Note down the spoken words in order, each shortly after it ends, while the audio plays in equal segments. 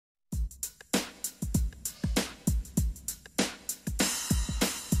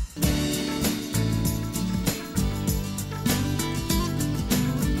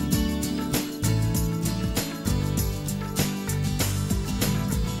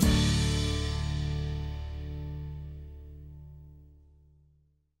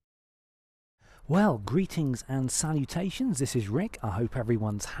Well, greetings and salutations. This is Rick. I hope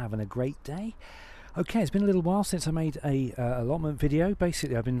everyone's having a great day. Okay, it's been a little while since I made a allotment video.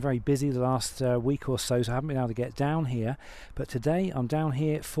 Basically, I've been very busy the last week or so, so I haven't been able to get down here. But today, I'm down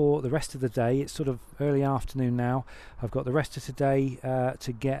here for the rest of the day. It's sort of early afternoon now. I've got the rest of today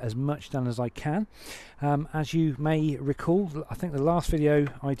to get as much done as I can. As you may recall, I think the last video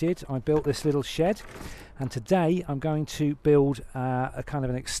I did, I built this little shed. And today, I'm going to build a kind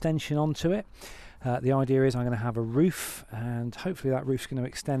of an extension onto it. The idea is I'm going to have a roof, and hopefully that roof's going to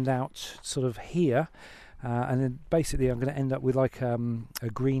extend out sort of here, and then basically I'm going to end up with like a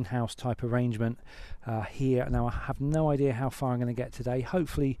greenhouse type arrangement here. Now I have no idea how far I'm going to get today.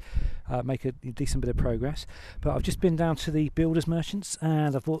 Hopefully make a decent bit of progress, but I've just been down to the builders merchants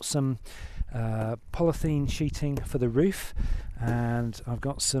and I've bought some polythene sheeting for the roof, and I've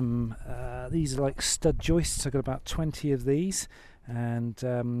got some these are like stud joists. I've got about 20 of these, and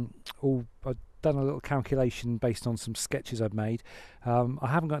I've done a little calculation based on some sketches I've made. I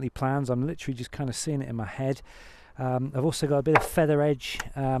haven't got any plans. I'm literally just kind of seeing it in my head. I've also got a bit of feather edge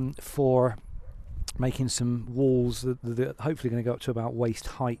for making some walls that are hopefully going to go up to about waist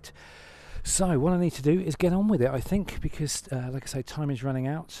height. So what I need to do is get on with it, I think, because like I say, time is running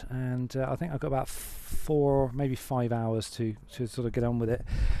out, and I think I've got about 4, maybe 5 hours to sort of get on with it.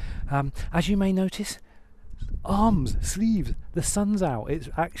 As you may notice, arms, sleeves, the sun's out. It's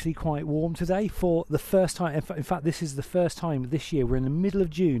actually quite warm today for the first time. In fact, this is the first time this year. We're in the middle of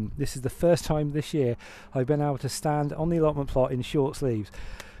June. This is the first time this year I've been able to stand on the allotment plot in short sleeves.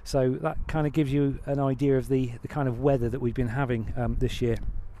 So that kind of gives you an idea of the kind of weather that we've been having this year.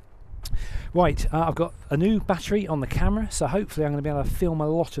 Right, I've got a new battery on the camera, so hopefully I'm going to be able to film a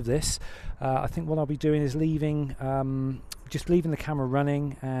lot of this. I think what I'll be doing is just leaving the camera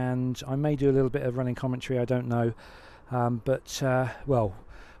running, and I may do a little bit of running commentary, I don't know, but well,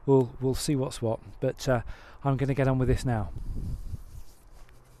 we'll see what's what. But I'm going to get on with this now.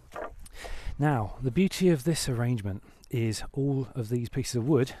 Now, the beauty of this arrangement is all of these pieces of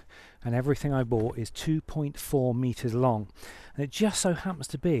wood and everything I bought is 2.4 meters long, and it just so happens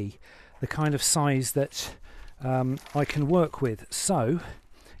to be the kind of size that I can work with. So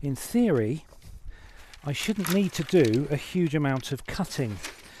in theory I shouldn't need to do a huge amount of cutting,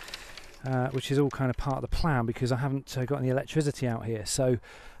 which is all kind of part of the plan because I haven't got any electricity out here. So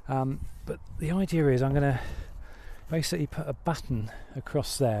but the idea is I'm going to basically put a batten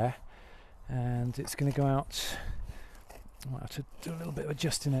across there, and it's going to go out. I might have to do a little bit of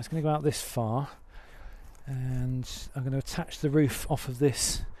adjusting there. It's going to go out this far, and I'm going to attach the roof off of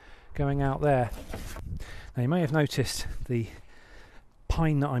this going out there. Now you may have noticed the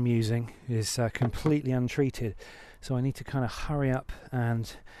pine that I'm using is completely untreated, so I need to kind of hurry up,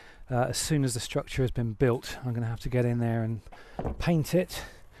 and as soon as the structure has been built I'm going to have to get in there and paint it.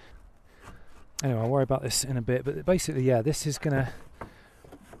 Anyway, I'll worry about this in a bit, but basically, yeah, this is going to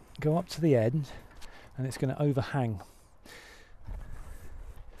go up to the end and it's going to overhang.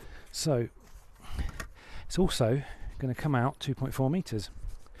 So it's also going to come out 2.4 meters.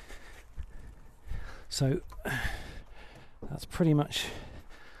 So that's pretty much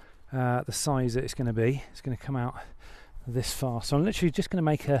the size that it's going to be. It's going to come out this far. So I'm literally just going to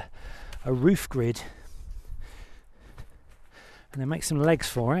make a roof grid and then make some legs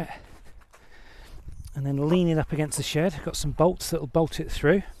for it, and then lean it up against the shed. I've got some bolts that will bolt it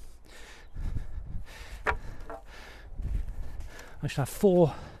through. I should have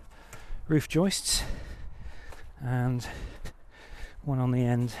 4 roof joists and one on the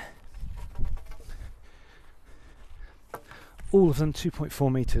end. All of them 2.4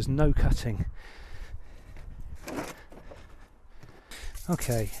 meters, no cutting.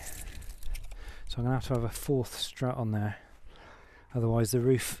 Okay, so I'm going to have a 4th strut on there, otherwise the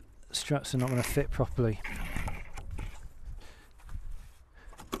roof struts are not going to fit properly.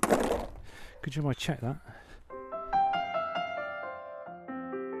 Could you check that?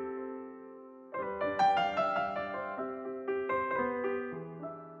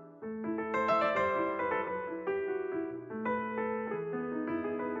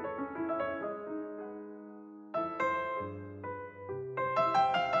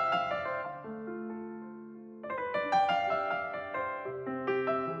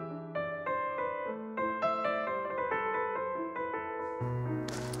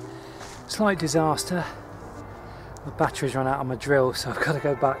 Slight disaster. The battery's run out on my drill, so I've got to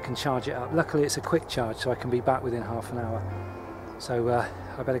go back and charge it up. Luckily it's a quick charge, so I can be back within half an hour. So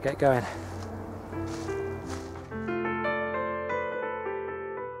I better get going.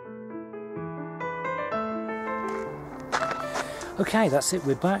 Okay, that's it,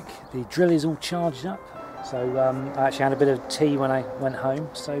 we're back. The drill is all charged up. So I actually had a bit of tea when I went home,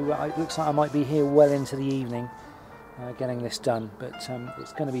 so it looks like I might be here well into the evening getting this done, but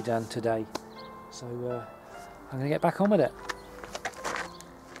it's going to be done today, so I'm going to get back on with it.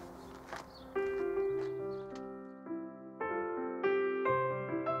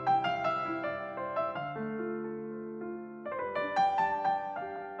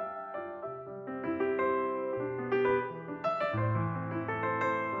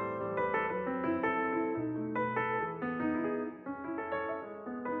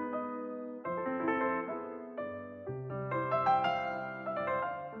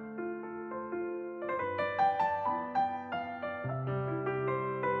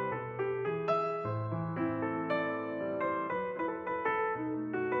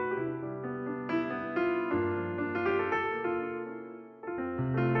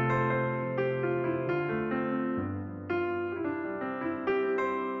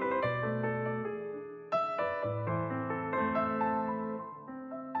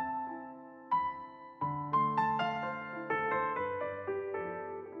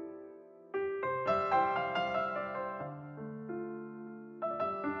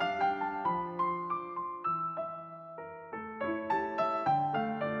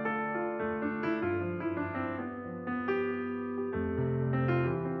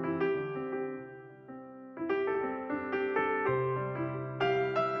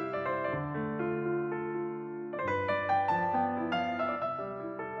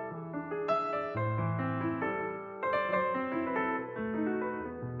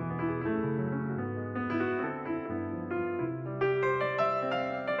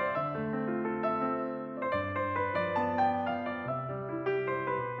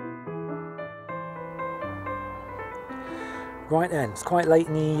 Right then, it's quite late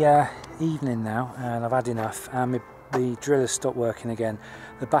in the evening now, and I've had enough, and the drill has stopped working again.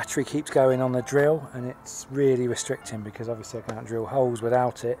 The battery keeps going on the drill, and it's really restricting because obviously I can't drill holes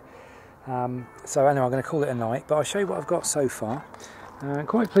without it. So anyway, I'm going to call it a night, but I'll show you what I've got so far. I'm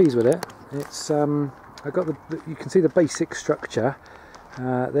quite pleased with it. It's I've got you can see the basic structure.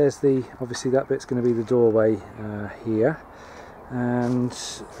 There's obviously that bit's going to be the doorway here, and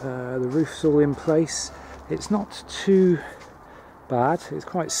the roof's all in place. It's not too bad, it's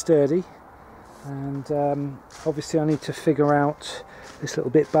quite sturdy, and obviously I need to figure out this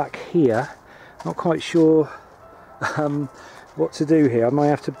little bit back here. Not quite sure what to do here. I might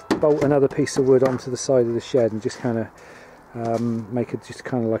have to bolt another piece of wood onto the side of the shed and just kind of make it just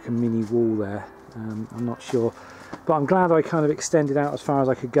kind of like a mini wall there. I'm not sure, but I'm glad I kind of extended out as far as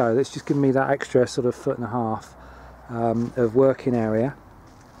I could go. That's just given me that extra sort of 1.5 feet of working area.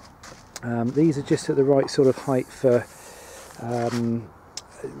 These are just at the right sort of height for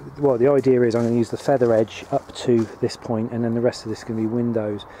well, the idea is I'm going to use the feather edge up to this point, and then the rest of this is going to be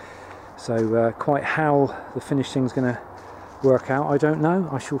windows. So quite how the finished thing's going to work out, I don't know.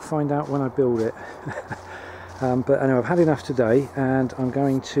 I shall find out when I build it. But anyway, I've had enough today, and I'm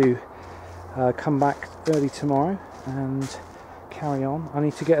going to come back early tomorrow and carry on. I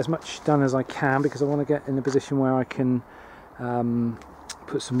need to get as much done as I can because I want to get in a position where I can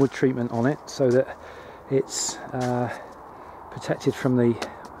put some wood treatment on it so that it's protected from the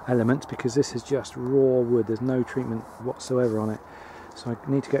elements, because this is just raw wood, there's no treatment whatsoever on it, so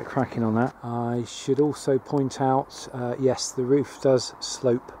I need to get cracking on that. I should also point out, yes, the roof does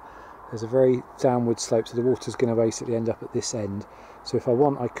slope. There's a very downward slope, so the water's going to basically end up at this end. So if I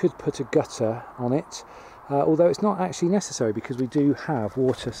want, I could put a gutter on it, although it's not actually necessary because we do have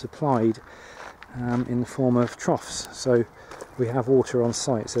water supplied in the form of troughs, so we have water on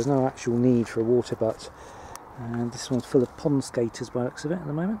site, so there's no actual need for a water butt. And this one's full of pond skaters by the looks of it at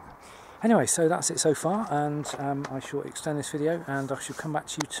the moment. Anyway, so that's it so far, and I shall extend this video, and I shall come back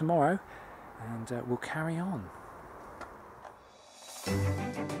to you tomorrow, and we'll carry on.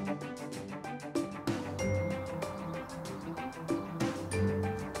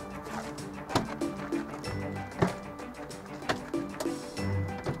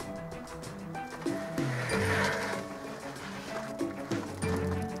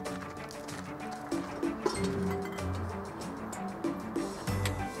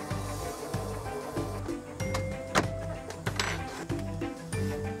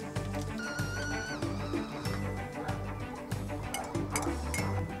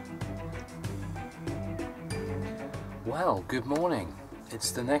 Well, good morning.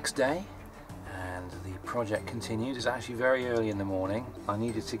 It's the next day and the project continues. It's actually very early in the morning. I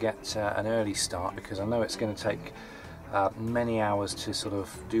needed to get an early start because I know it's going to take many hours to sort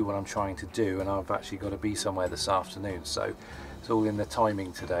of do what I'm trying to do, and I've actually got to be somewhere this afternoon, so it's all in the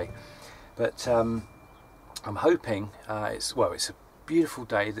timing today. But I'm hoping it's beautiful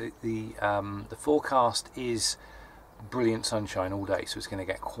day. The forecast is brilliant sunshine all day, so it's going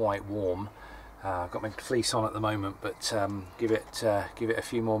to get quite warm. I've got my fleece on at the moment, but give it a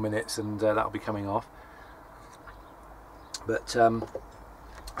few more minutes and that'll be coming off. But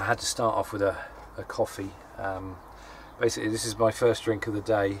I had to start off with a coffee. Basically, this is my first drink of the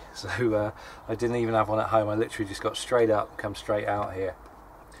day, so I didn't even have one at home. I literally just got straight up, come straight out here.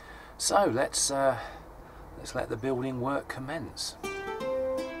 So let's let the building work commence.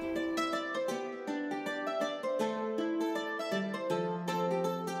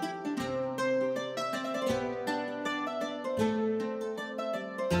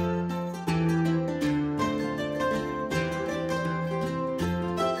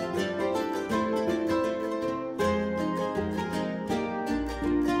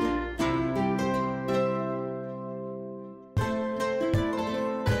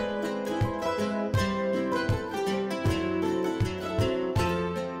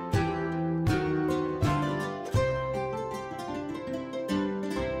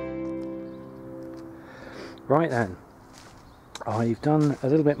 Right then, I've done a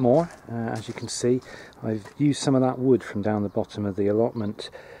little bit more. As you can see, I've used some of that wood from down the bottom of the allotment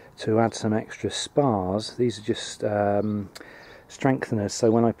to add some extra spars. These are just strengtheners,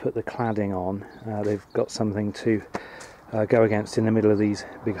 so when I put the cladding on, they've got something to go against in the middle of these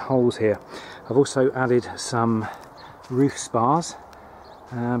big holes here. I've also added some roof spars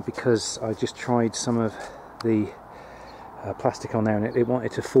because I just tried some of the plastic on there and it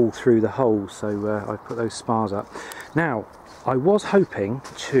wanted to fall through the hole, so I put those spars up. Now, I was hoping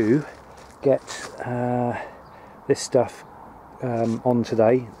to get this stuff on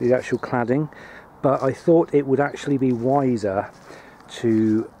today, the actual cladding, but I thought it would actually be wiser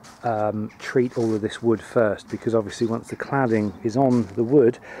to treat all of this wood first, because obviously once the cladding is on the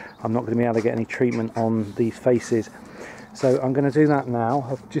wood, I'm not going to be able to get any treatment on the faces. So I'm going to do that now.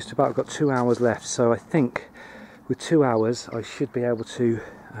 I've just about got 2 hours left, so I think with 2 hours I should be able to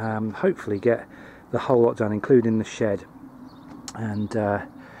hopefully get the whole lot done, including the shed, and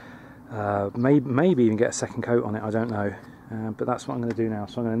maybe even get a second coat on it, I don't know, but that's what I'm going to do now.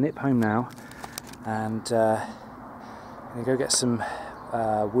 So I'm going to nip home now and I'm going to go get some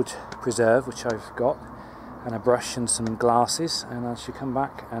wood preserve, which I've got, and a brush and some glasses, and I should come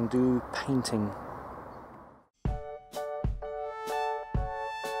back and do painting.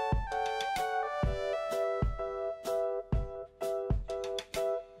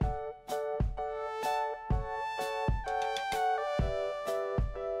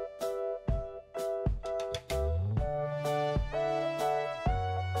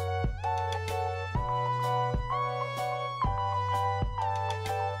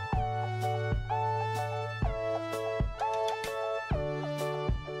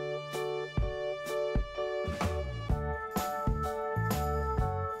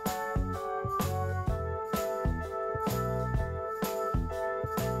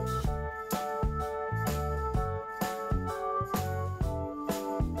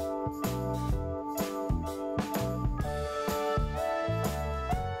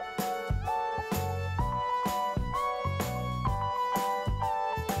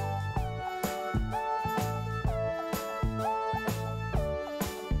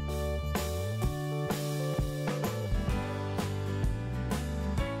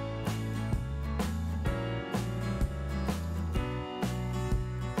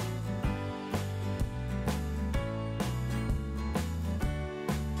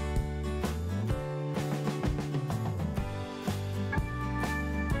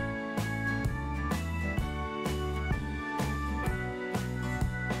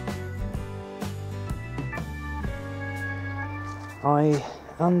 I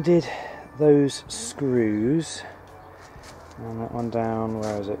undid those screws, and that one down,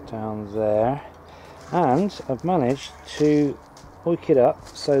 where is it, down there, and I've managed to hoik it up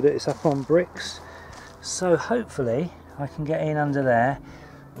so that it's up on bricks, so hopefully I can get in under there,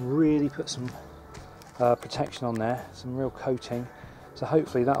 really put some protection on there, some real coating, so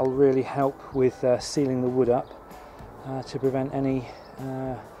hopefully that'll really help with sealing the wood up to prevent any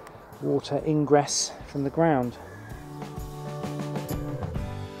water ingress from the ground.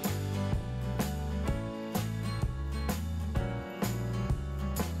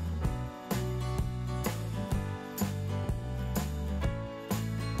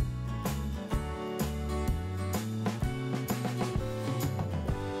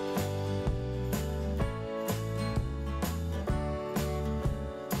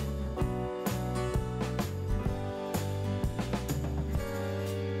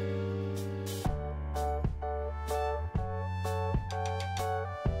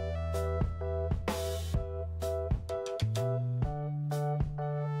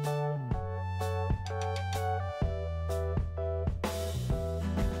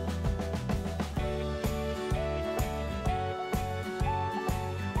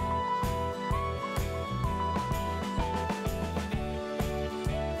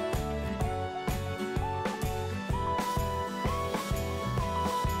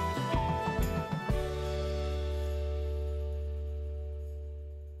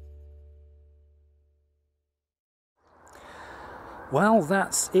 Well,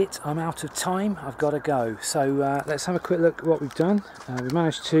 that's it. I'm out of time. I've got to go. So let's have a quick look at what we've done. We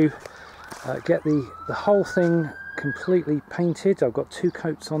managed to get the whole thing completely painted. I've got 2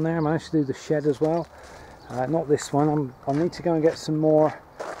 coats on there. I managed to do the shed as well. Not this one. I'll need to go and get some more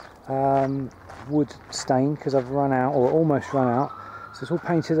wood stain because I've run out, or almost run out. So it's all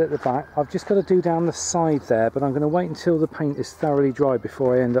painted at the back. I've just got to do down the side there, but I'm going to wait until the paint is thoroughly dry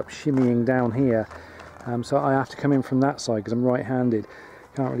before I end up shimmying down here. So I have to come in from that side because I'm right-handed.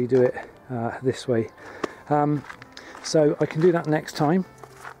 Can't really do it this way. So I can do that next time.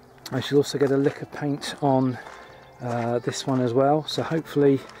 I should also get a lick of paint on this one as well. So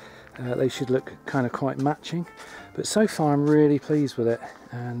hopefully they should look kind of quite matching. But so far I'm really pleased with it.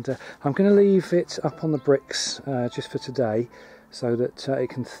 And I'm going to leave it up on the bricks just for today, so that it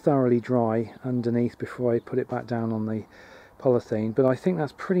can thoroughly dry underneath before I put it back down on the polythene. But I think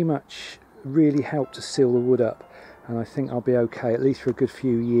that's pretty much really helped to seal the wood up, and I think I'll be okay at least for a good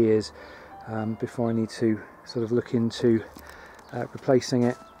few years before I need to sort of look into replacing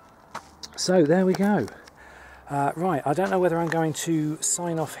it. So there we go. Right, I don't know whether I'm going to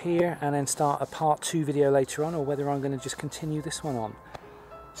sign off here and then start a part 2 video later on, or whether I'm going to just continue this one on.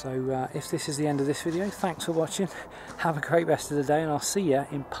 So if this is the end of this video, thanks for watching, have a great rest of the day, and I'll see you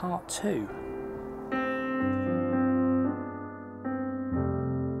in part 2.